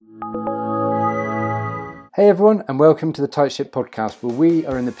Hey everyone, and welcome to the Tight Ship podcast, where we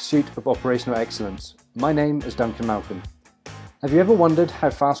are in the pursuit of operational excellence. My name is Duncan Malcolm. Have you ever wondered how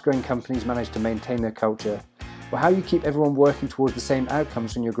fast-growing companies manage to maintain their culture, or how you keep everyone working towards the same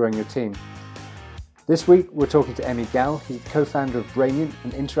outcomes when you're growing your team? This week, we're talking to Emi Gal. He's the co-founder of Brainient,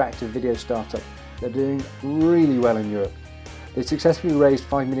 an interactive video startup. They're doing really well in Europe. They successfully raised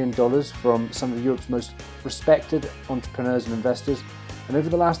 $5 million from some of Europe's most respected entrepreneurs and investors. And over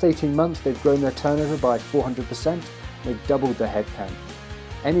the last 18 months, they've grown their turnover by 400%, and they've doubled their headcount.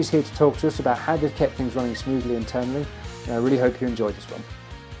 Emi's here to talk to us about how they've kept things running smoothly internally, and I really hope you enjoyed this one.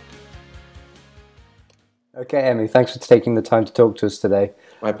 Okay, Emi, thanks for taking the time to talk to us today.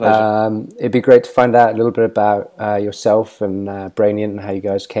 My pleasure. It'd be great to find out a little bit about yourself and Brainient and how you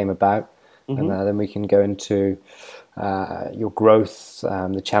guys came about, and then we can go into your growth,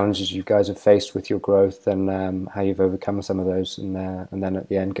 the challenges you guys have faced with your growth, and how you've overcome some of those, and then at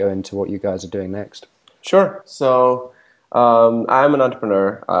the end go into what you guys are doing next. Sure. So I'm an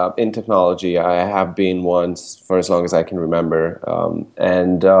entrepreneur in technology. I have been one for as long as I can remember.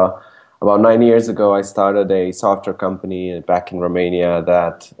 And about 9 years ago, I started a software company back in Romania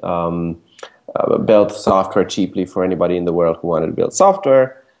that built software cheaply for anybody in the world who wanted to build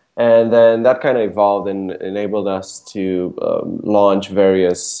software. And then that kind of evolved and enabled us to launch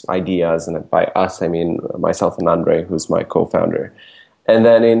various ideas. And by us, I mean myself and Andre, who's my co-founder. And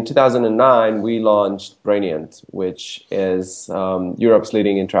then in 2009, we launched Brainient, which is Europe's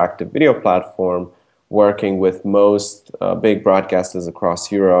leading interactive video platform, working with most big broadcasters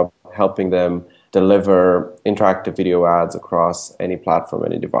across Europe, helping them deliver interactive video ads across any platform,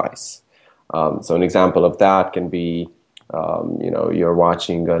 any device. So an example of that can be you're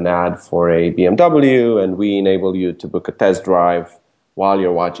watching an ad for a BMW, and we enable you to book a test drive while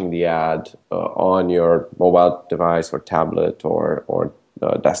you're watching the ad on your mobile device or tablet or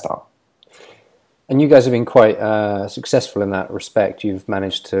desktop. And you guys have been quite successful in that respect. You've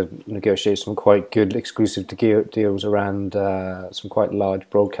managed to negotiate some quite good exclusive deals around some quite large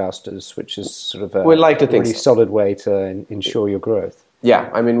broadcasters, which is sort of a really solid way to ensure your growth.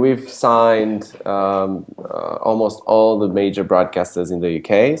 Yeah, I mean, we've signed almost all the major broadcasters in the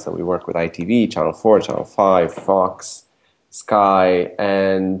UK. So we work with ITV, Channel 4, Channel 5, Fox, Sky,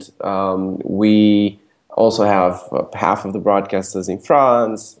 and we also have half of the broadcasters in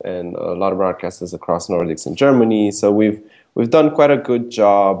France and a lot of broadcasters across Nordics and Germany. So we've done quite a good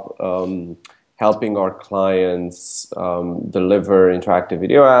job helping our clients deliver interactive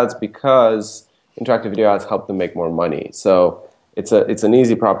video ads, because interactive video ads help them make more money. So it's an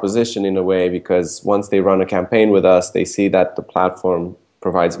easy proposition in a way, because once they run a campaign with us, they see that the platform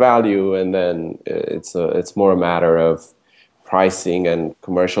provides value, and then it's more a matter of pricing and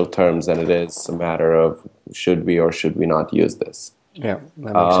commercial terms than it is a matter of should we or should we not use this. Yeah,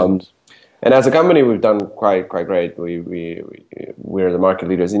 that makes sense. And as a company, we've done quite great. We're the market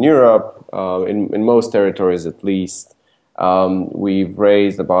leaders in Europe, in most territories at least. We've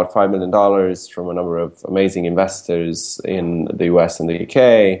raised about $5 million from a number of amazing investors in the US and the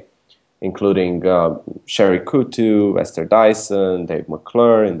UK, including Sherry Kutu, Esther Dyson, Dave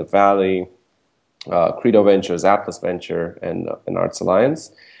McClure in the Valley, Credo Ventures, Atlas Venture, and Arts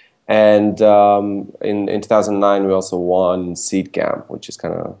Alliance. And in 2009, we also won Seed Camp, which is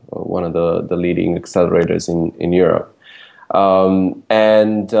kind of one of the leading accelerators in Europe.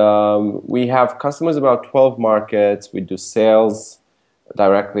 We have customers in about 12 markets. We do sales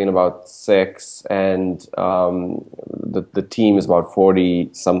directly in about 6, and the team is about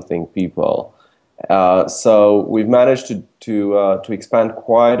 40-something people. So we've managed to expand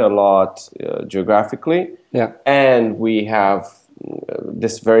quite a lot geographically. Yeah, and we have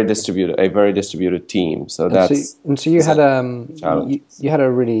this very distributed team. So so you had a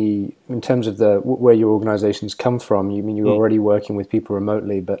really, in terms of where your organizations come from. You mean you're already working with people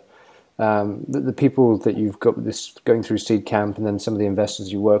remotely, but the people that you've got this going through Seed Camp, and then some of the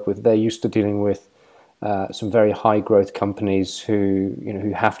investors you work with, they're used to dealing with some very high growth companies who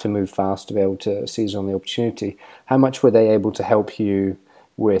have to move fast to be able to seize on the opportunity. How much were they able to help you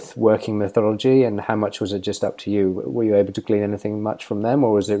with working methodology, and how much was it just up to you? Were you able to glean anything much from them,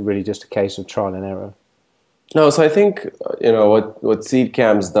 or was it really just a case of trial and error? No, so I think what Seed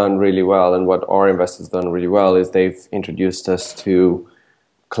Camp's done really well, and what our investors done really well, is they've introduced us to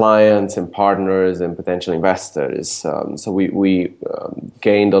clients and partners and potential investors. So we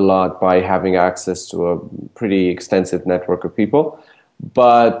gained a lot by having access to a pretty extensive network of people,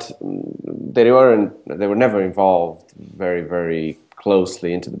 but they were never involved very, very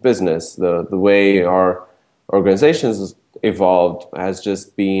closely into the business. The way our organizations evolved has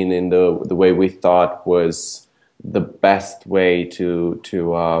just been in the way we thought was the best way to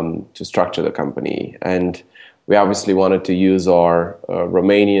structure the company. And we obviously wanted to use our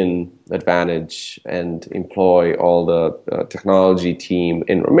Romanian advantage and employ all the technology team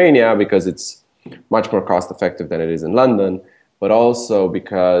in Romania because it's much more cost effective than it is in London, but also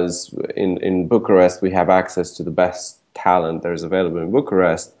because in Bucharest we have access to the best talent that is available in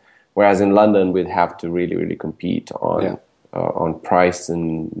Bucharest, whereas in London we'd have to really, really compete on price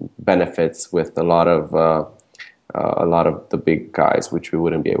and benefits with a lot of the big guys, which we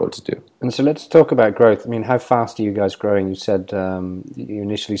wouldn't be able to do. And so let's talk about growth. I mean, how fast are you guys growing? You said you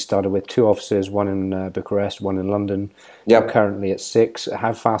initially started with 2 offices, one in Bucharest, one in London. Yep. You're currently at 6.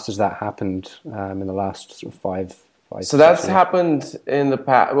 How fast has that happened in the last sort of 5 So that's happened in the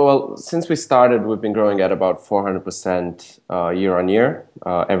past. Well, since we started, we've been growing at about 400% year on year,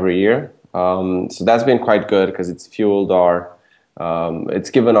 every year. So that's been quite good because it's fueled it's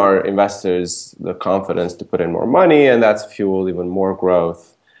given our investors the confidence to put in more money, and that's fueled even more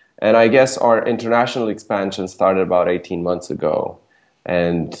growth. And I guess our international expansion started about 18 months ago,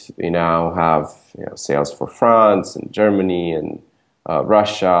 and we now have sales for France and Germany and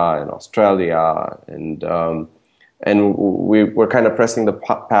Russia and Australia, and we're kind of pressing the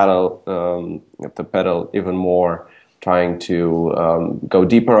pedal even more, trying to go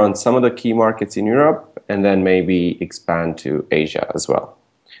deeper on some of the key markets in Europe, and then maybe expand to Asia as well.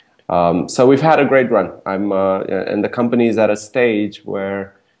 So we've had a great run. And the company is at a stage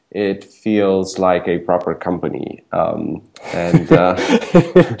where it feels like a proper company. And there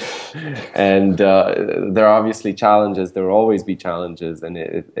are obviously challenges. There will always be challenges, and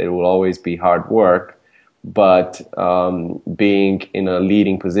it will always be hard work. But being in a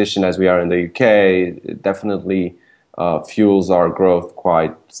leading position as we are in the UK, it definitely fuels our growth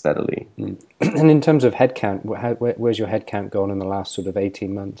quite steadily. And in terms of headcount, where's your headcount gone in the last sort of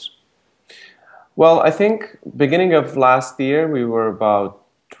 18 months? Well, I think beginning of last year, we were about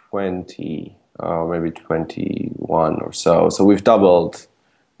 20, maybe 21 or so. So we've doubled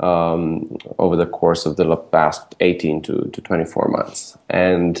over the course of the past 18 to 24 months.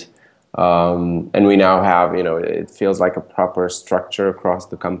 And we now have, it feels like a proper structure across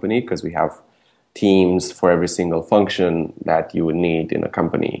the company because we have teams for every single function that you would need in a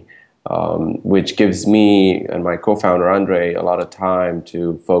company, which gives me and my co-founder Andre a lot of time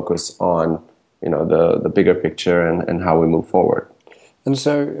to focus on the bigger picture and how we move forward. And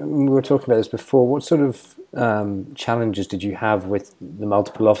so we were talking about this before. What sort of challenges did you have with the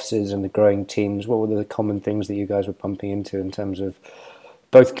multiple offices and the growing teams? What were the common things that you guys were pumping into in terms of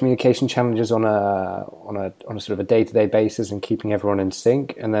both communication challenges on a sort of a day-to-day basis and keeping everyone in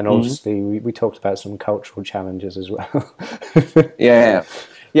sync, and then obviously we talked about some cultural challenges as well. Yeah.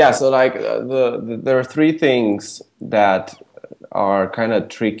 So like there are 3 things that are kind of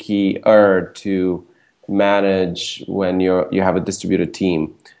trickier to manage when you have a distributed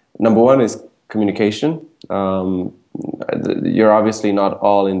team. Number 1 is communication. You're obviously not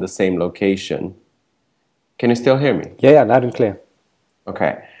all in the same location. Can you still hear me? Yeah, loud and clear.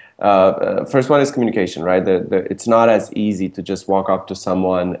 Okay. First one is communication, right? It's not as easy to just walk up to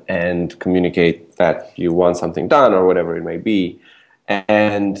someone and communicate that you want something done or whatever it may be.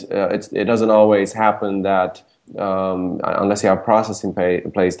 And it doesn't always happen that unless you have process in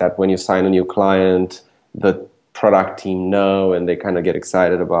place, that when you sign a new client, the product team know and they kind of get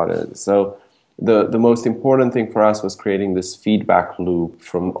excited about it. So the most important thing for us was creating this feedback loop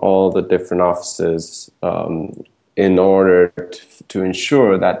from all the different offices in order to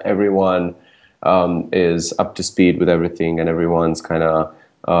ensure that everyone is up to speed with everything and everyone's kind of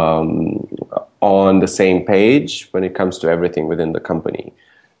on the same page when it comes to everything within the company.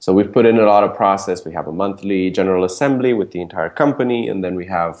 So we've put in a lot of process. We have a monthly general assembly with the entire company, and then we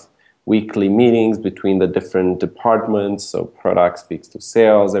have weekly meetings between the different departments. So product speaks to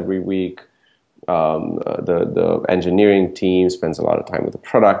sales every week. The engineering team spends a lot of time with the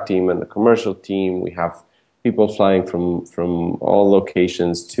product team and the commercial team. We have people flying from all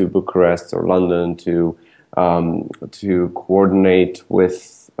locations to Bucharest or London to coordinate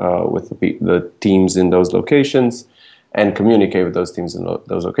with the teams in those locations and communicate with those teams in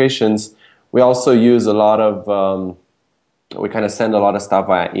those locations. We also use a lot of, we kind of send a lot of stuff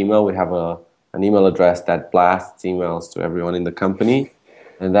via email. We have an email address that blasts emails to everyone in the company,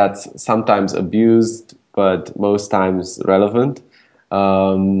 and that's sometimes abused, but most times relevant.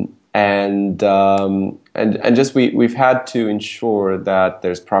 And just we've had to ensure that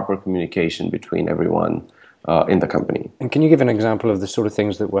there's proper communication between everyone in the company. And can you give an example of the sort of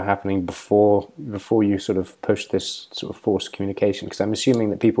things that were happening before you sort of pushed this sort of forced communication? Because I'm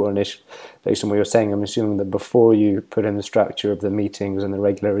assuming that people initially, based on what you're saying, I'm assuming that before you put in the structure of the meetings and the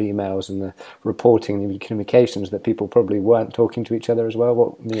regular emails and the reporting and the communications, that people probably weren't talking to each other as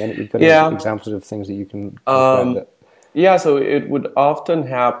well. You've got any examples of things that you can talk about? Yeah, so it would often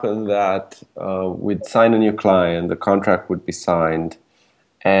happen that we'd sign a new client, the contract would be signed,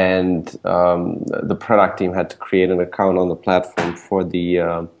 and the product team had to create an account on the platform for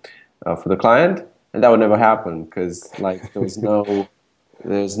the client, and that would never happen because like there's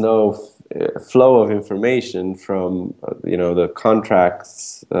no flow of information from the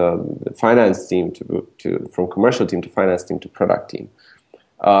contracts finance team to from commercial team to finance team to product team.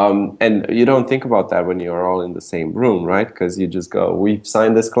 And you don't think about that when you're all in the same room, right? Because you just go, we've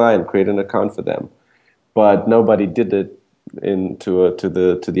signed this client, create an account for them, but nobody did it to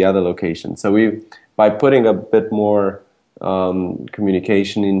the other location. So by putting a bit more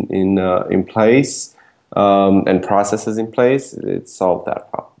communication in place and processes in place, it solved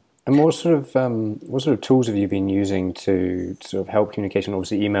that problem. And what sort of tools have you been using to sort of help communication?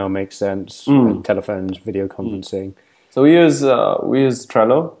 Obviously, email makes sense, telephones, video conferencing. So we use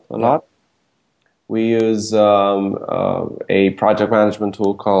Trello a lot. We use a project management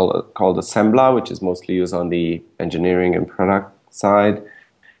tool called Assembla, which is mostly used on the engineering and product side.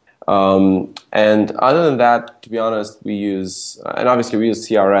 And other than that, to be honest, we use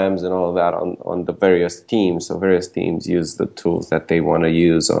CRMs and all of that on the various teams. So various teams use the tools that they want to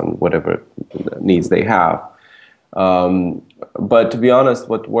use on whatever needs they have. But to be honest,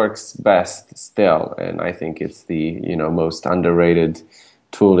 what works best still, and I think it's the most underrated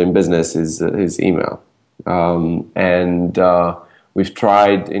tool in business is email. And we've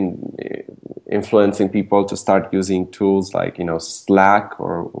tried influencing people to start using tools like Slack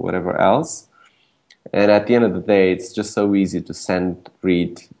or whatever else. And at the end of the day, it's just so easy to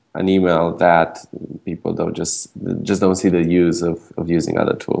read an email that people just don't see the use of using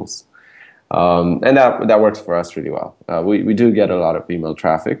other tools. And that works for us really well. We do get a lot of email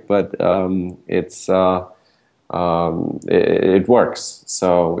traffic, but it works.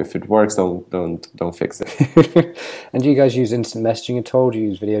 So if it works, don't fix it. And do you guys use instant messaging at all? Do you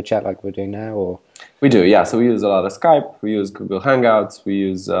use video chat like we're doing now, or? We do, yeah. So we use a lot of Skype. We use Google Hangouts. We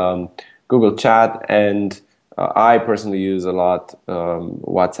use Google Chat, and I personally use a lot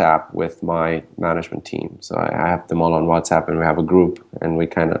WhatsApp with my management team. So I have them all on WhatsApp, and we have a group, and we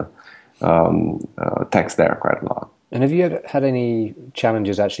kind of text there quite a lot. And have you ever had any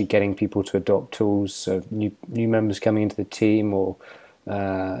challenges actually getting people to adopt tools? So new members coming into the team, or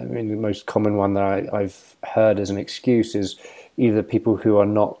the most common one that I've heard as an excuse is either people who are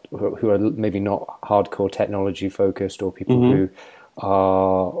maybe not hardcore technology focused, or people who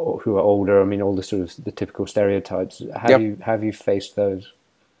are older. I mean, all the sort of the typical stereotypes. Have you faced those?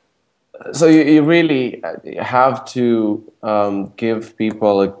 So you really have to give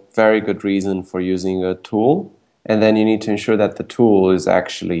people a very good reason for using a tool. And then you need to ensure that the tool is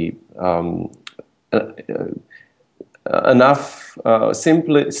actually simple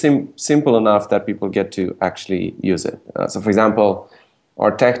enough that people get to actually use it. So, for example, our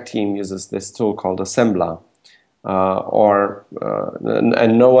tech team uses this tool called Assembla,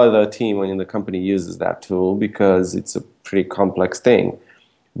 and no other team in the company uses that tool because it's a pretty complex thing.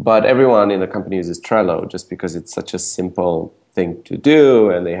 But everyone in the company uses Trello just because it's such a simple thing to do,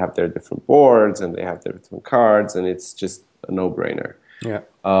 and they have their different boards and they have their different cards, and it's just a no-brainer. Yeah.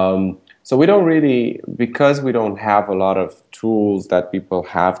 So we don't really, because we don't have a lot of tools that people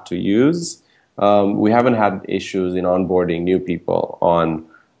have to use, we haven't had issues in onboarding new people on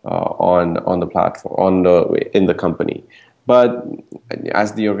the platform, in the company. But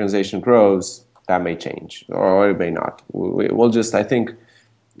as the organization grows, that may change, or it may not. I think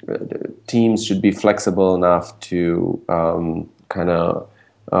teams should be flexible enough to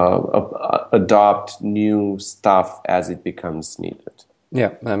adopt new stuff as it becomes needed.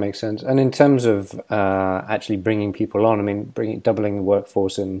 Yeah, that makes sense. And in terms of actually bringing people on, I mean, doubling the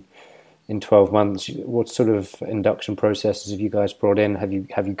workforce in 12 months, what sort of induction processes have you guys brought in? Have you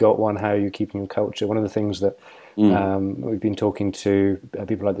got one? How are you keeping your culture? One of the things that we've been talking to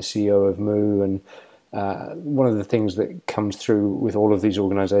people like the CEO of Moo, and one of the things that comes through with all of these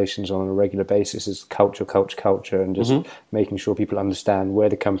organizations on a regular basis is culture, and just making sure people understand where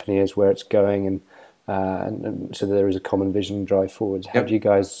the company is, where it's going, and so there is a common vision and drive forwards. How do you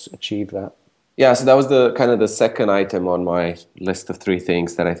guys achieve that? Yeah, so that was the second item on my list of 3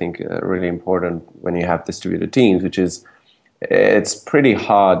 things that I think are really important when you have distributed teams, which is it's pretty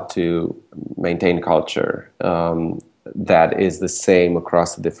hard to maintain culture that is the same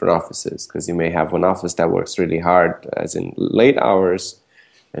across the different offices, because you may have one office that works really hard, as in late hours,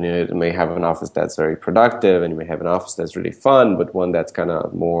 and you may have an office that's very productive, and you may have an office that's really fun, but one that's kind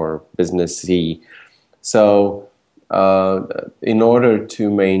of more businessy. So in order to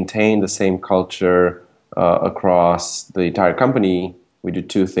maintain the same culture across the entire company, we do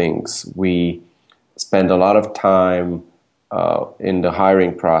two things. We spend a lot of time in the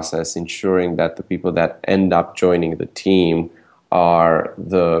hiring process, ensuring that the people that end up joining the team are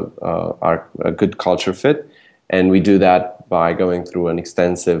a good culture fit, and we do that by going through an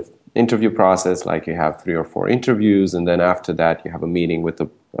extensive interview process. Like, you have 3 or 4 interviews, and then after that you have a meeting with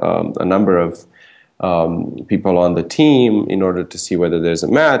a number of people on the team in order to see whether there's a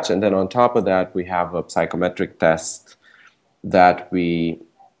match. And then on top of that, we have a psychometric test that we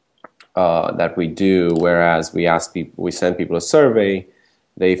do, whereas we send people a survey.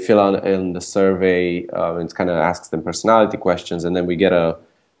 They fill out in the survey, it kind of asks them personality questions, and then we get a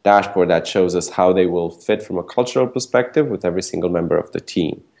dashboard that shows us how they will fit from a cultural perspective with every single member of the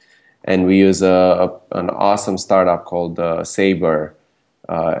team. And we use an awesome startup called Saber,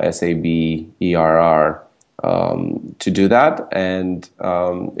 Saberr, to do that, and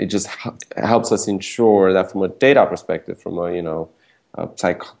it just helps us ensure that from a data perspective, from a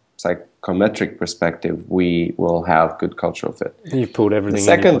psychometric perspective, we will have good cultural fit. You've pulled everything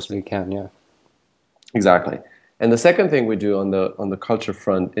in you possibly can, yeah. Exactly. And the second thing we do on the culture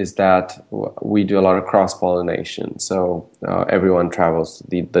front is that we do a lot of cross-pollination. So everyone travels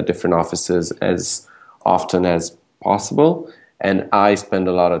the different offices as often as possible, and I spend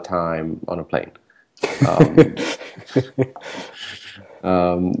a lot of time on a plane,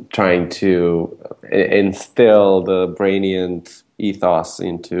 trying to instill the Brainient ethos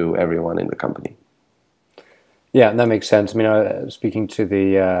into everyone in the company. Yeah, that makes sense. I mean, speaking to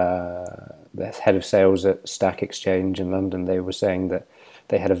the head of sales at Stack Exchange in London, they were saying that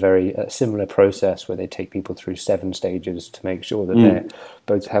they had a very similar process where they take people through 7 stages to make sure that they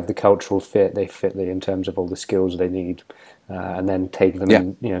both have the cultural fit, they fit in terms of all the skills they need, and then take them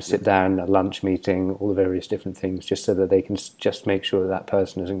and sit down, a lunch meeting, all the various different things, just so that they can just make sure that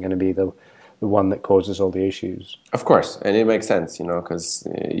person isn't going to be the one that causes all the issues. Of course, and it makes sense, because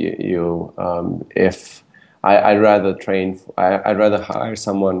if I'd rather hire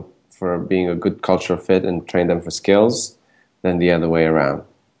someone for being a good cultural fit and train them for skills than the other way around.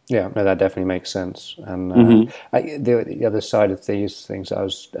 Yeah, no, that definitely makes sense. And the other side of these things, I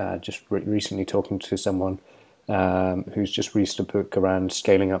was just recently talking to someone who's just released a book around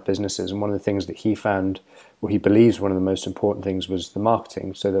scaling up businesses, and one of the things that he found, or he believes one of the most important things, was the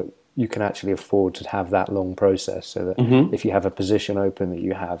marketing, so that you can actually afford to have that long process, so that if you have a position open, that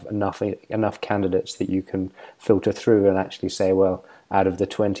you have enough candidates that you can filter through and actually say, well, out of the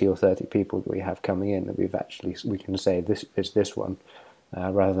 20 or 30 people that we have coming in, that we can say this is this one,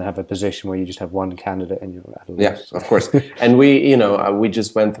 rather than have a position where you just have one candidate and you're at a loss. Yeah, of course. And we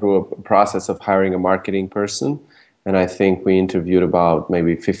just went through a process of hiring a marketing person, and I think we interviewed about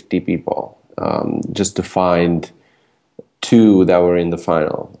maybe 50 people, just to find 2 that were in the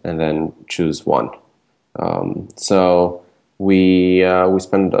final, and then choose 1. So we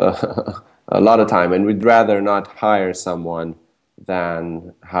spend a lot of time, and we'd rather not hire someone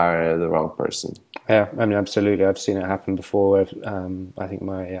than hire the wrong person. Yeah, I mean, absolutely. I've seen it happen before. I think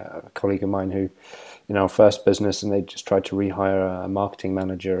my colleague of mine who, in our first business, and they just tried to rehire a marketing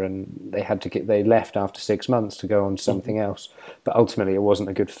manager, and they left after 6 months to go on something else. But ultimately, it wasn't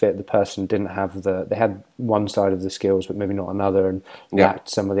a good fit. The person didn't have they had one side of the skills, but maybe not another, and lacked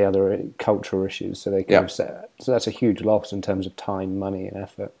some of the other cultural issues. So they kind of said, so that's a huge loss in terms of time, money, and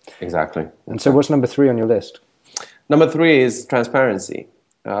effort. Exactly. And so, what's number 3 on your list? Number 3 is transparency.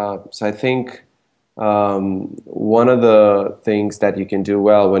 So I think one of the things that you can do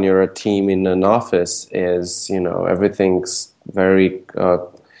well when you're a team in an office is, everything's very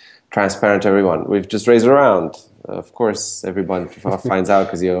transparent to everyone. We've just raised around. Of course, everyone finds out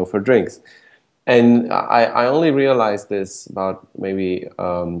because you go for drinks. And I only realized this about maybe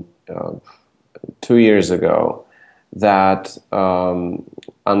 2 years ago, that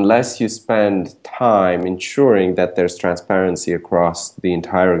unless you spend time ensuring that there's transparency across the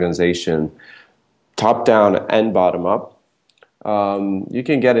entire organization, top down and bottom up, you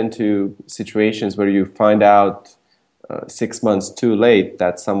can get into situations where you find out 6 months too late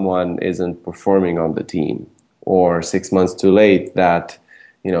that someone isn't performing on the team, or 6 months too late that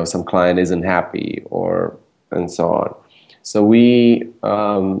some client isn't happy, and so on. So we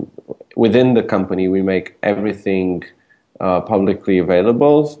within the company, we make everything publicly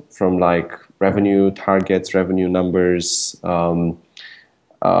available, from like revenue targets, revenue numbers,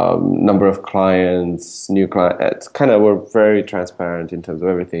 number of clients, new clients. It's kind of, we're very transparent in terms of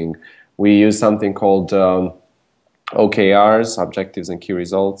everything. We use something called OKRs, objectives and key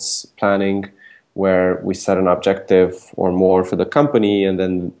results planning, where we set an objective or more for the company, and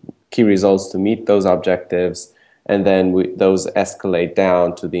then key results to meet those objectives, and then those escalate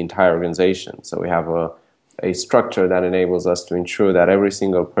down to the entire organization. So we have a structure that enables us to ensure that every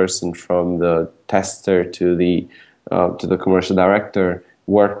single person, from the tester to the commercial director,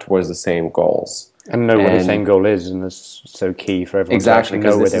 work towards the same goals. And know what the same goal is, and that's so key for everyone exactly, to actually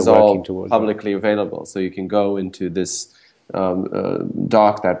know where they're working towards. Publicly available, so you can go into this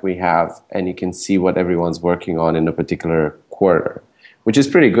doc that we have, and you can see what everyone's working on in a particular quarter, which is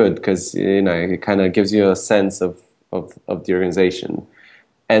pretty good because it kind of gives you a sense of the organization.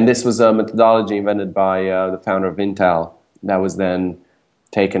 And this was a methodology invented by the founder of Intel that was then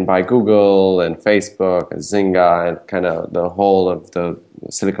taken by Google and Facebook and Zynga and kind of the whole of the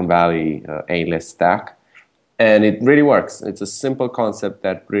Silicon Valley A-list stack. And it really works. It's a simple concept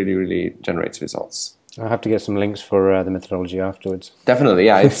that really, really generates results. I'll have to get some links for the methodology afterwards. Definitely,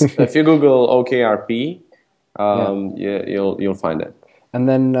 yeah. If you Google OKRP, you'll find it. And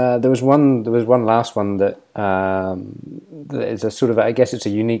then there was one last one that is a sort of, I guess it's a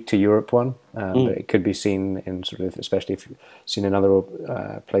unique to Europe one, but it could be seen in sort of, especially if you've seen in other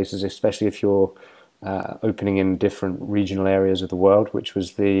places, especially if you're opening in different regional areas of the world, which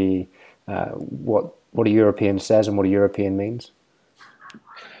was the what a European says and what a European means.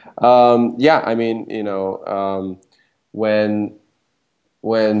 I mean,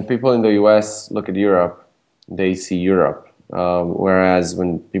 when people in the US look at Europe, they see Europe. Whereas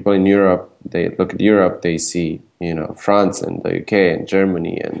when people in Europe, they look at Europe, they see, France and the UK and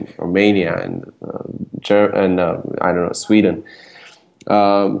Germany and Romania and I don't know, Sweden.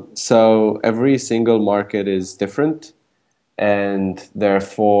 So every single market is different, and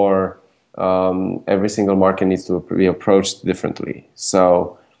therefore every single market needs to be approached differently.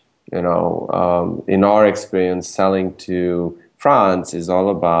 So, in our experience, selling to France is all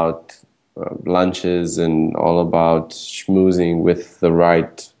about lunches and all about schmoozing with the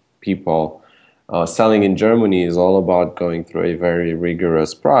right people. Selling in Germany is all about going through a very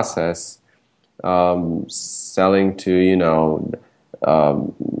rigorous process. Selling to,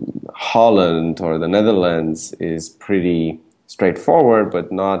 Holland or the Netherlands is pretty straightforward,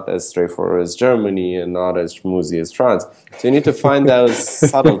 but not as straightforward as Germany and not as schmoozy as France. So you need to find those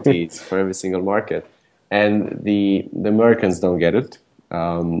subtleties for every single market. And the Americans don't get it.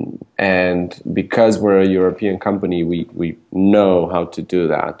 And because we're a European company, we know how to do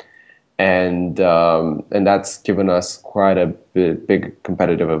that, and that's given us quite a big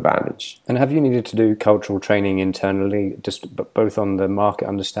competitive advantage. And have you needed to do cultural training internally, just both on the market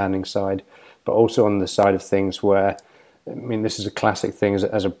understanding side, but also on the side of things where, I mean, this is a classic thing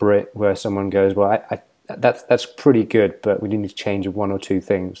as a Brit, where someone goes, well, that's pretty good, but we need to change one or two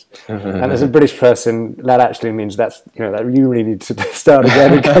things. And as a British person, that actually means that you really need to start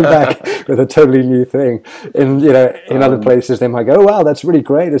again and come back with a totally new thing. In other places, they might go, "Oh wow, that's really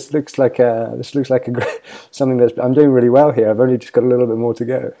great. This looks like a great, something that I'm doing really well here. I've only just got a little bit more to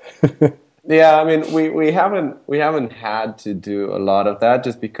go." Yeah, I mean, we haven't had to do a lot of that,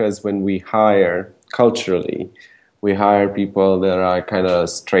 just because when we hire culturally, we hire people that are kind of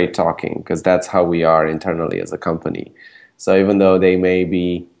straight talking, because that's how we are internally as a company. So even though they may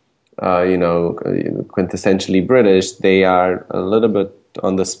be, quintessentially British, they are a little bit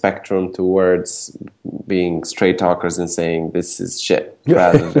on the spectrum towards being straight talkers and saying this is shit,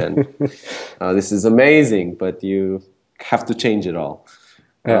 rather than this is amazing, but you have to change it all.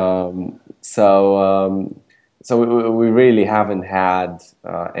 Yeah. So we really haven't had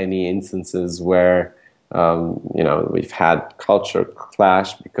any instances where we've had culture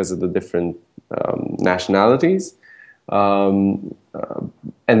clash because of the different nationalities. And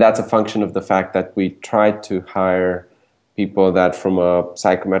that's a function of the fact that we try to hire people that from a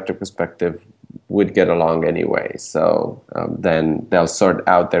psychometric perspective would get along anyway. So then they'll sort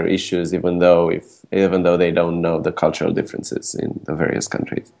out their issues even though they don't know the cultural differences in the various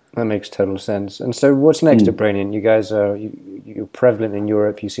countries. That makes total sense. And so what's next at Brainient? You guys you're prevalent in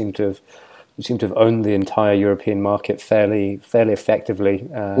Europe. You seem to have owned the entire European market fairly effectively.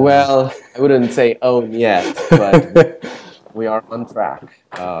 Well, I wouldn't say own yet, but we are on track.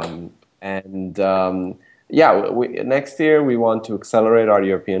 Next year we want to accelerate our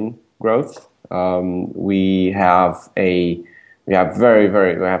European growth. We have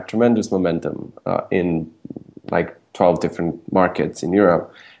tremendous momentum in like 12 different markets in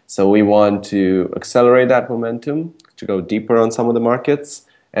Europe. So we want to accelerate that momentum to go deeper on some of the markets,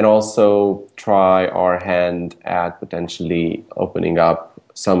 and also try our hand at potentially opening up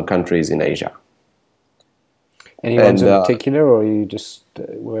some countries in Asia. Any ones in particular, or are you just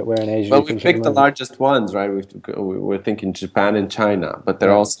where in Asia? Well, we picked the largest ones, right? We're thinking Japan and China, but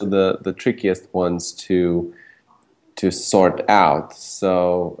they're also the trickiest ones to sort out.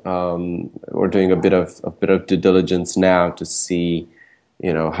 So we're doing a bit of due diligence now to see,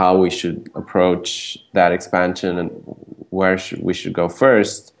 how we should approach that expansion and where we should go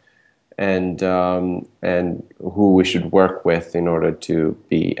first, and who we should work with in order to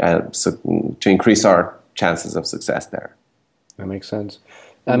to increase our chances of success there. That makes sense.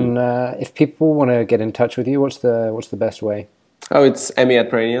 And if people want to get in touch with you, what's the best way? Oh, it's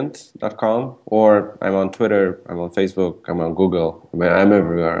emmy@brainient.com, or I'm on Twitter, I'm on Facebook, I'm on Google. I mean, I'm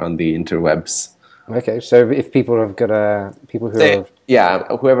everywhere on the interwebs. Okay, so if people have got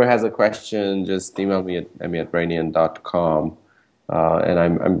whoever has a question, just email me at emmy@brainient.com. And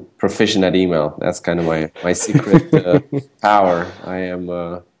I'm proficient at email. That's kind of my secret power. I am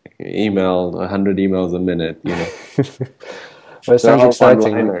email 100 emails a minute. Well, it sounds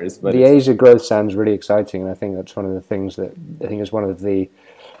exciting. But the Asia growth sounds really exciting, and I think that's one of the things that I think is one of the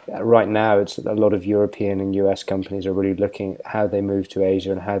right now. It's a lot of European and US companies are really looking at how they move to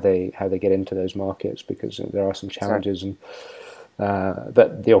Asia and how they get into those markets, because there are some challenges and. But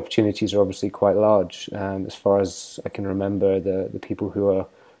the opportunities are obviously quite large. As far as I can remember, the people who are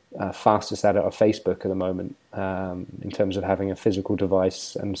fastest at it are Facebook at the moment, in terms of having a physical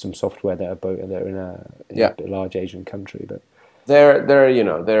device and some software that are in a large Asian country. But they're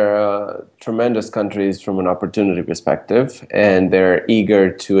tremendous countries from an opportunity perspective, and they're eager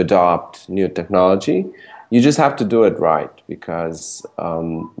to adopt new technology. You just have to do it right, because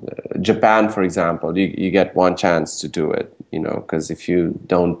Japan, for example, you get one chance to do it, because if you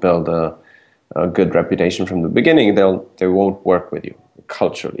don't build a good reputation from the beginning, they won't work with you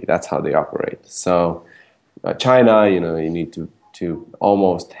culturally. That's how they operate. So China, you need to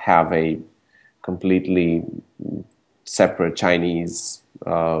almost have a completely separate Chinese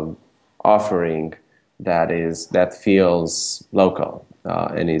offering that feels local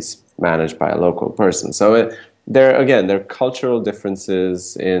and is managed by a local person. So there are cultural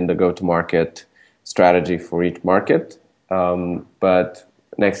differences in the go-to-market strategy for each market. But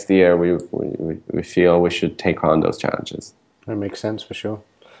next year we feel we should take on those challenges. That makes sense for sure.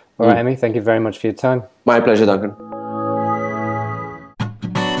 All right, Emmy, thank you very much for your time. My pleasure, Duncan.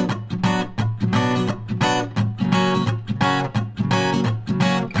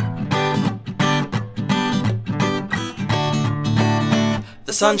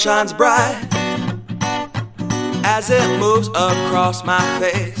 The sun shines bright as it moves across my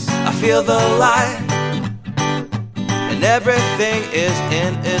face. I feel the light and everything is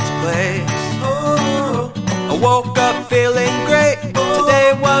in its place. Oh, I woke up feeling great.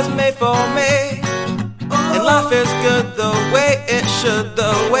 Today was made for me, and life is good the way it should,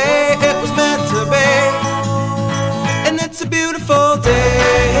 the way it was meant to be. And it's a beautiful day.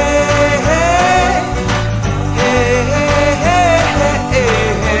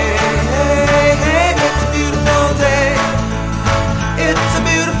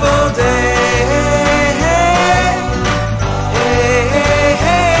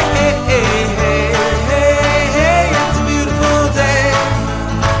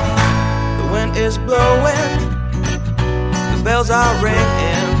 Are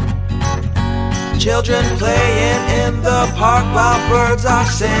ringing, children playing in the park while birds are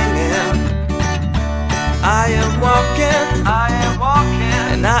singing. I am walking,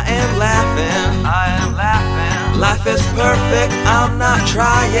 and I am laughing, Life is perfect, I'm not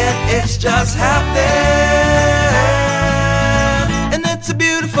trying, it's just happening. And it's a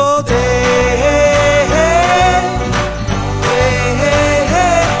beautiful day.